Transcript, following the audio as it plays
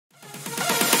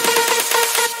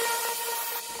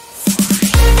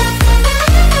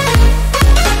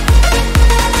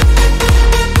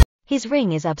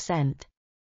ring is absent.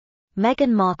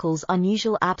 Meghan Markle's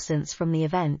unusual absence from the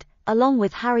event, along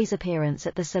with Harry's appearance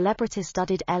at the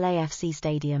celebrity-studded LAFC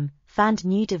Stadium, fanned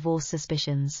new divorce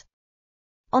suspicions.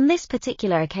 On this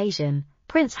particular occasion,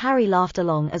 Prince Harry laughed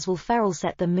along as Will Ferrell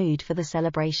set the mood for the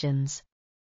celebrations.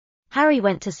 Harry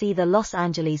went to see the Los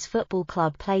Angeles Football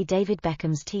Club play David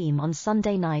Beckham's team on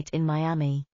Sunday night in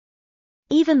Miami.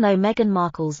 Even though Meghan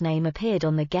Markle's name appeared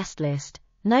on the guest list,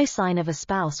 no sign of a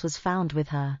spouse was found with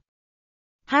her.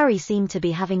 Harry seemed to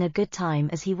be having a good time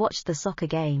as he watched the soccer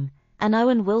game, and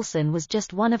Owen Wilson was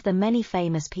just one of the many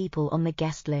famous people on the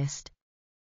guest list.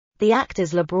 The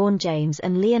actors LeBron James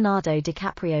and Leonardo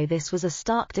DiCaprio. This was a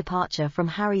stark departure from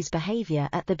Harry's behavior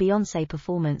at the Beyoncé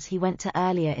performance he went to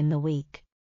earlier in the week.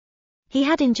 He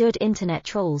had endured internet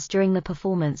trolls during the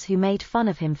performance who made fun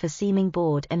of him for seeming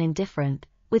bored and indifferent,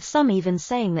 with some even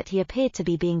saying that he appeared to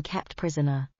be being kept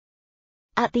prisoner.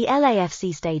 At the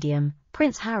LAFC Stadium,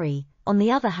 Prince Harry, on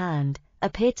the other hand,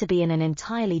 appeared to be in an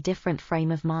entirely different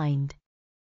frame of mind.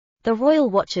 The royal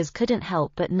watchers couldn't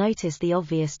help but notice the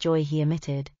obvious joy he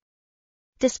emitted.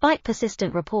 Despite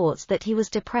persistent reports that he was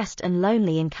depressed and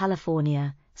lonely in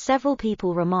California, several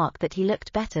people remarked that he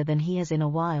looked better than he has in a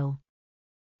while.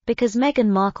 Because Meghan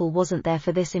Markle wasn't there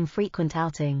for this infrequent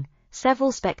outing,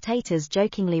 several spectators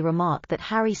jokingly remarked that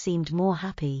Harry seemed more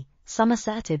happy. Some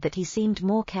asserted that he seemed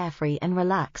more carefree and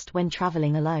relaxed when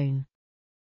traveling alone.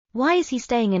 Why is he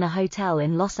staying in a hotel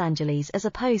in Los Angeles as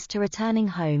opposed to returning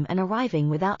home and arriving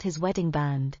without his wedding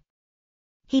band?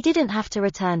 He didn't have to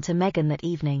return to Meghan that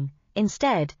evening.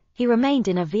 Instead, he remained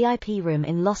in a VIP room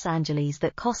in Los Angeles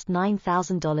that cost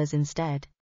 $9,000 instead.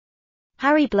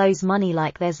 Harry blows money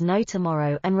like there's no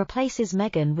tomorrow and replaces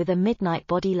Meghan with a midnight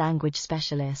body language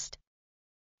specialist.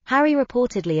 Harry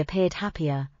reportedly appeared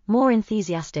happier, more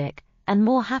enthusiastic, and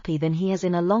more happy than he has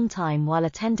in a long time while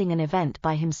attending an event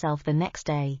by himself the next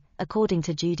day, according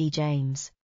to Judy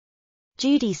James.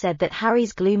 Judy said that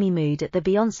Harry's gloomy mood at the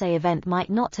Beyoncé event might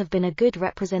not have been a good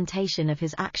representation of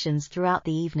his actions throughout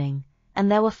the evening,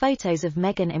 and there were photos of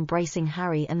Meghan embracing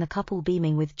Harry and the couple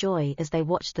beaming with joy as they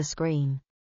watched the screen.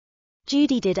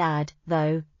 Judy did add,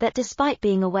 though, that despite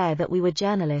being aware that we were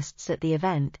journalists at the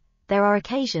event, there are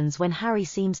occasions when Harry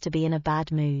seems to be in a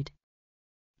bad mood.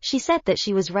 She said that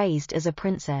she was raised as a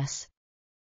princess.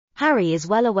 Harry is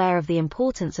well aware of the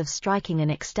importance of striking an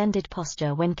extended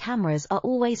posture when cameras are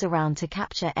always around to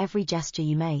capture every gesture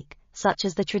you make, such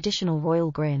as the traditional royal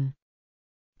grin.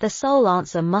 The sole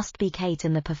answer must be Kate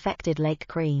and the perfected lake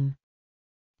cream.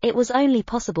 It was only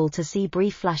possible to see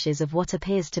brief flashes of what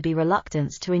appears to be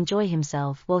reluctance to enjoy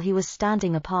himself while he was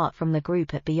standing apart from the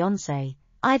group at Beyoncé,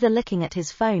 either looking at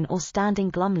his phone or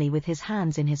standing glumly with his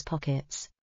hands in his pockets.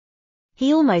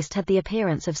 He almost had the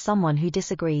appearance of someone who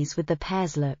disagrees with the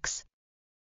pair's looks.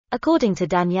 According to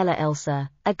Daniela Elsa,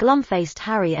 a glum-faced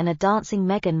Harry and a dancing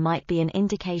Meghan might be an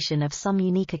indication of some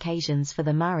unique occasions for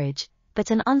the marriage, but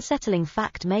an unsettling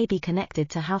fact may be connected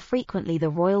to how frequently the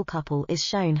royal couple is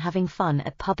shown having fun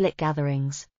at public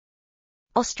gatherings.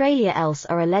 Australia Elsa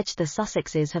alleged the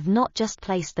Sussexes have not just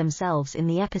placed themselves in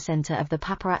the epicenter of the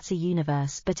paparazzi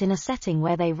universe but in a setting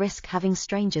where they risk having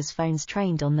strangers' phones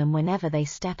trained on them whenever they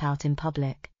step out in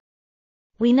public.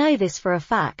 We know this for a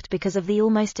fact because of the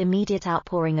almost immediate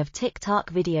outpouring of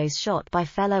TikTok videos shot by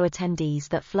fellow attendees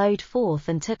that flowed forth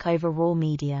and took over raw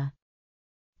media.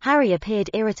 Harry appeared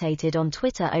irritated on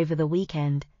Twitter over the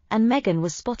weekend, and Meghan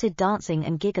was spotted dancing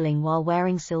and giggling while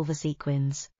wearing silver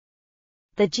sequins.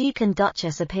 The Duke and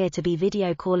Duchess appear to be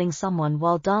video calling someone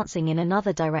while dancing in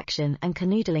another direction and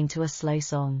canoodling to a slow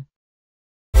song.